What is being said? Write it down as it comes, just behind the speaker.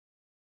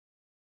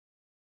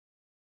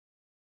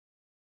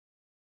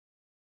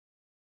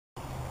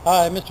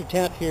Hi, Mr.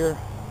 Tent here,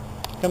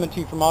 coming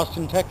to you from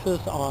Austin, Texas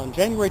on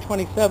January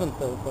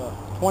 27th of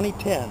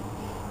 2010.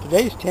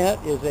 Today's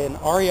tent is an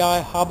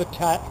REI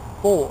Hobitat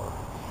 4.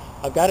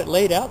 I've got it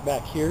laid out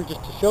back here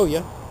just to show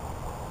you.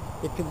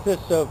 It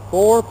consists of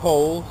 4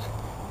 poles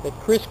that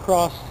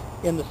crisscross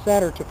in the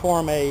center to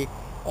form a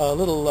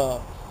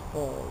little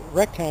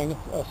rectangle,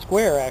 a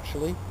square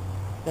actually.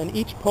 Then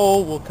each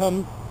pole will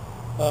come,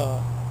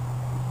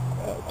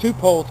 2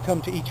 poles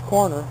come to each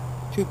corner,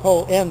 2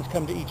 pole ends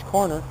come to each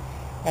corner,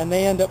 and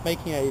they end up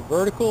making a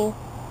vertical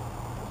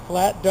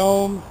flat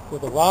dome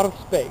with a lot of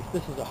space.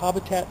 This is a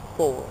Hobitat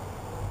 4.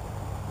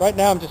 Right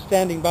now I'm just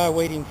standing by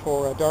waiting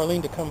for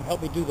Darlene to come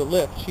help me do the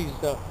lift.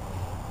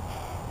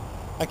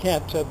 I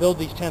can't build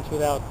these tents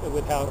without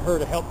her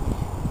to help me.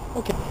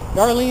 Okay,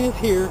 Darlene is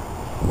here.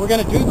 We're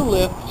going to do the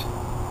lift.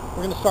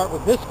 We're going to start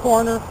with this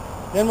corner,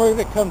 then we're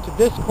going to come to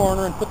this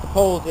corner and put the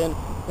poles in,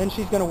 then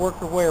she's going to work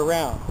her way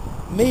around.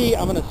 Me,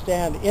 I'm going to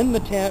stand in the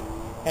tent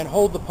and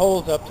hold the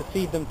poles up to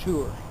feed them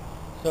to her.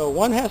 So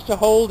one has to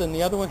hold and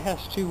the other one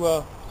has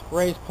to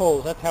raise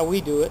poles. That's how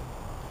we do it.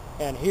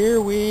 And here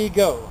we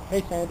go.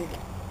 Hey, Sandy.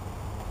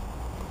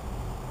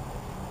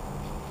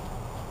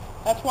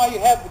 That's why you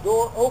have the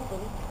door open.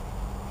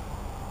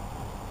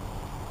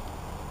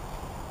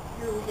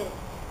 Here we go.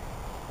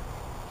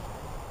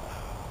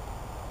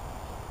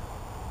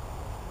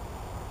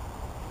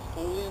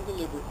 Slowly and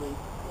deliberately.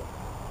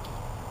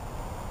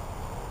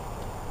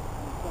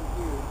 And come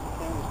here.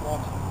 Sandy's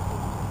watching.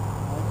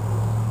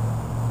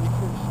 Make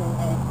sure to show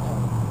how it's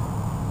done.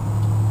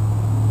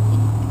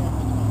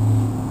 Camera's on.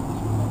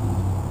 This one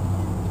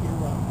to your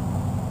right.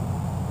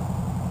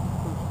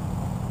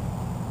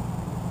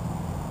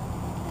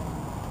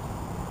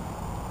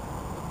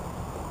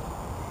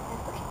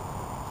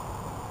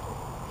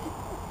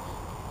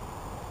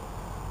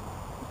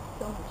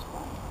 So much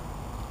fun.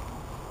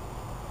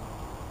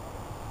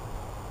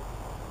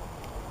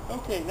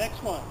 Okay,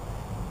 next one.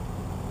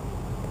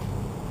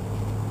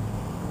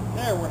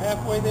 There, we're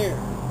halfway there.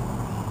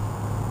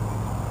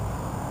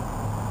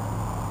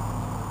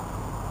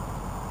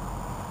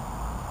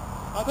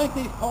 I think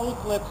these pole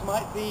clips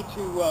might be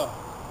to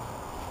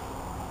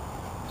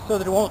so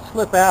that it won't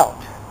slip out.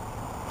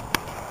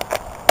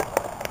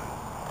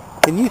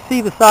 Can you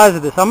see the size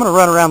of this? I'm going to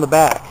run around the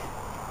back.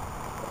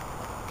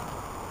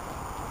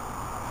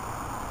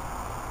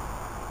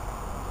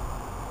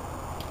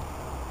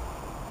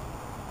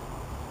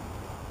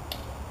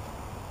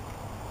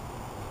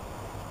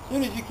 As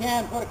soon as you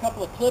can, put a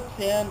couple of clips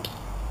in.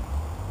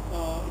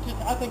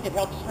 I think it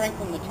helps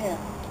strengthen the tent.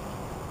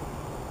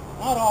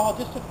 Not all,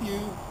 just a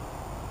few.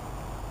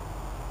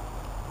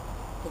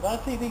 Because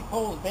I see these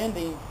poles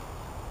bending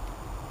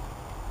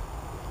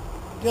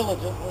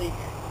diligently.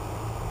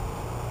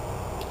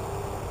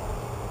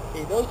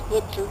 Okay, those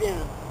clips are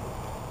in.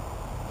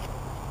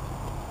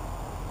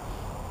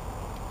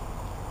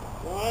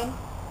 1,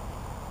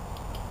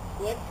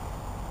 click,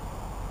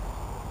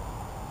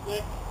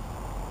 click,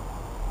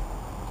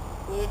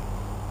 click,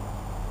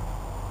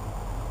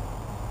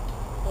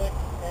 click,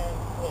 and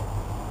click.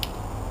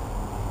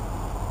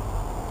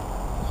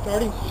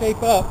 Starting to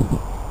shape up.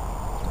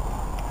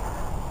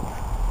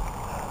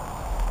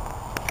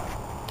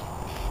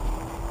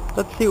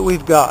 Let's see what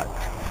we've got.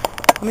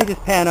 Let me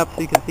just pan up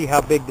so you can see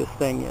how big this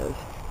thing is.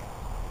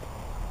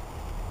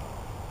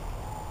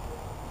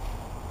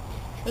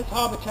 This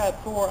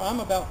Hobitat 4, I'm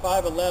about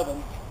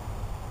 5'11".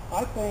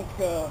 I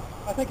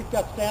think it's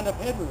got stand-up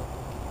headroom.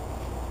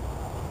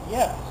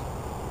 Yes,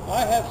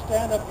 I have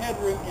stand-up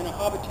headroom in a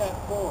Hobitat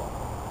 4.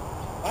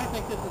 I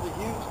think this is a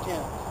huge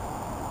tent.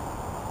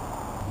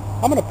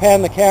 I'm going to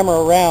pan the camera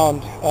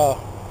around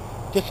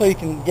just so you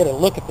can get a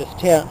look at this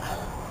tent.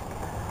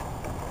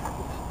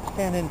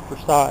 Stand in for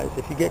size.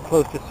 If you get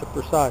close, just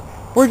for size.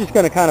 We're just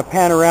going to kind of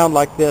pan around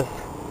like this.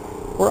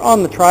 We're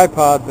on the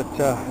tripod, but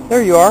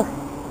there you are.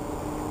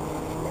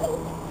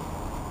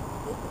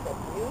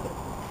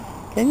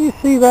 Can you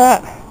see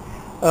that?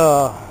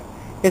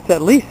 It's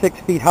at least 6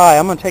 feet high.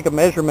 I'm going to take a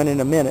measurement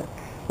in a minute.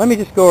 Let me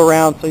just go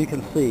around so you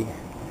can see.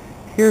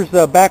 Here's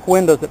the back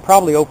windows that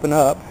probably open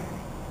up.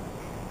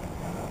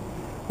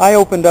 I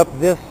opened up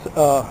this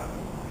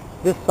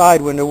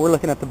side window. We're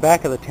looking at the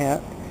back of the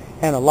tent,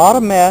 and a lot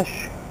of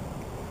mesh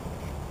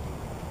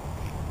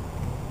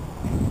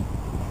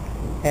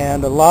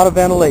and a lot of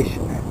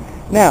ventilation.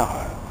 Now,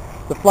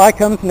 the fly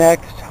comes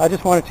next. I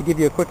just wanted to give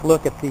you a quick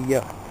look at the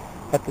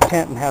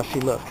tent and how she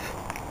looks.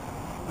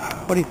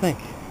 What do you think?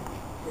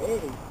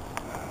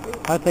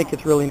 I think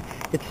it's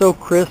so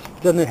crisp.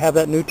 Doesn't it have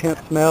that new tent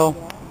smell?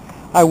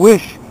 I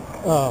wish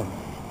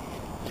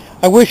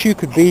you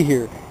could be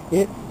here.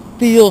 It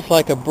feels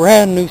like a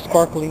brand new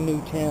sparkling new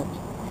tent.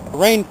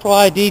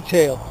 Rainfly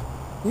detail.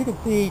 You can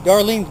see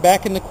Darlene's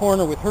back in the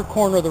corner with her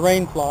corner of the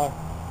rainfly.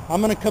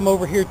 I'm going to come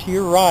over here to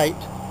your right,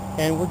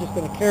 and we're just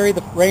going to carry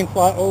the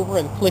rainfly over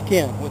and click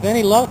in. With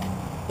any luck,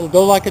 it'll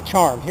go like a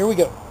charm. Here we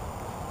go.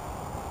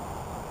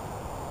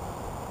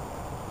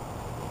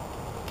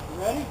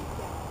 You ready?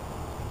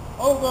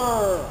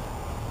 Over.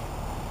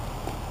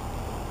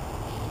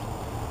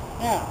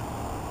 Now,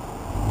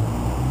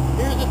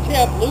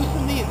 tip,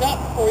 loosen these up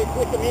before you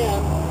click them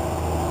in.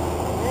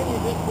 And then you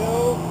just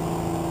go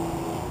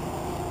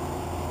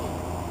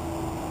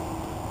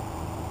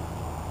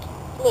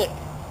click.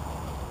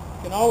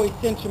 You can always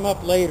cinch them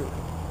up later.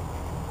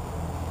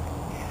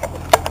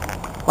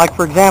 Like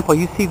for example,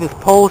 you see this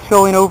pole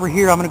showing over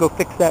here, I'm going to go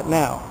fix that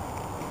now.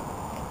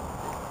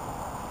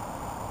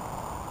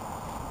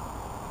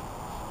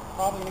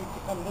 Probably needs to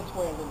come this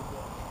way a little bit.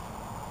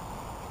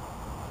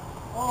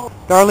 Oh.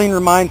 Darlene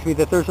reminds me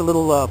that there's a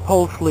little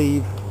pole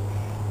sleeve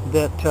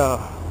that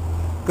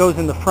goes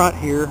in the front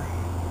here.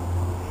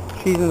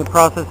 She's in the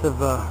process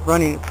of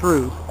running it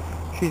through.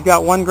 She's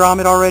got one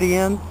grommet already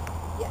in.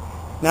 Yes.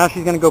 Now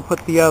she's going to go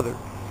put the other.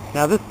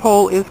 Now this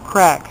pole is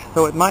cracked,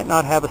 so it might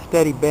not have a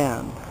steady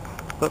bend,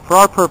 but for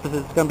our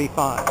purposes it's going to be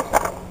fine.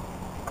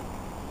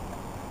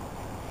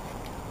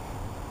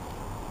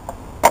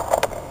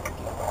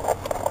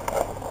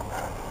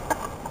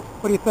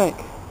 What do you think?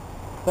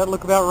 Does that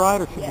look about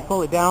right, or should you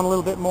pull it down a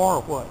little bit more,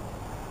 or what?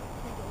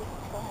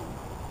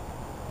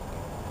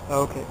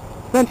 Okay.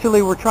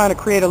 Essentially, we're trying to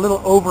create a little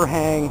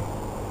overhang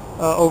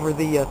over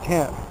the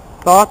tent.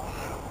 Thoughts?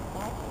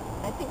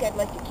 I think I'd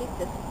like to keep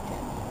this tent.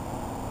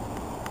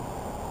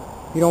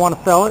 You don't want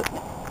to sell it?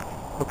 No.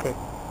 Okay.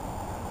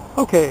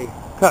 Okay,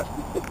 cut.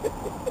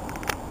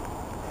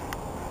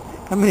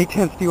 How many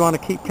tents do you want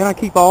to keep? Can I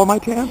keep all my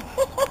tents?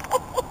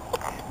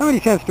 How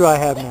many tents do I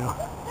have now?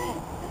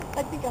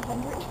 I think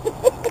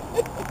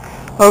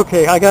 100.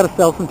 Okay, I got to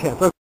sell some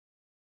tents. Okay.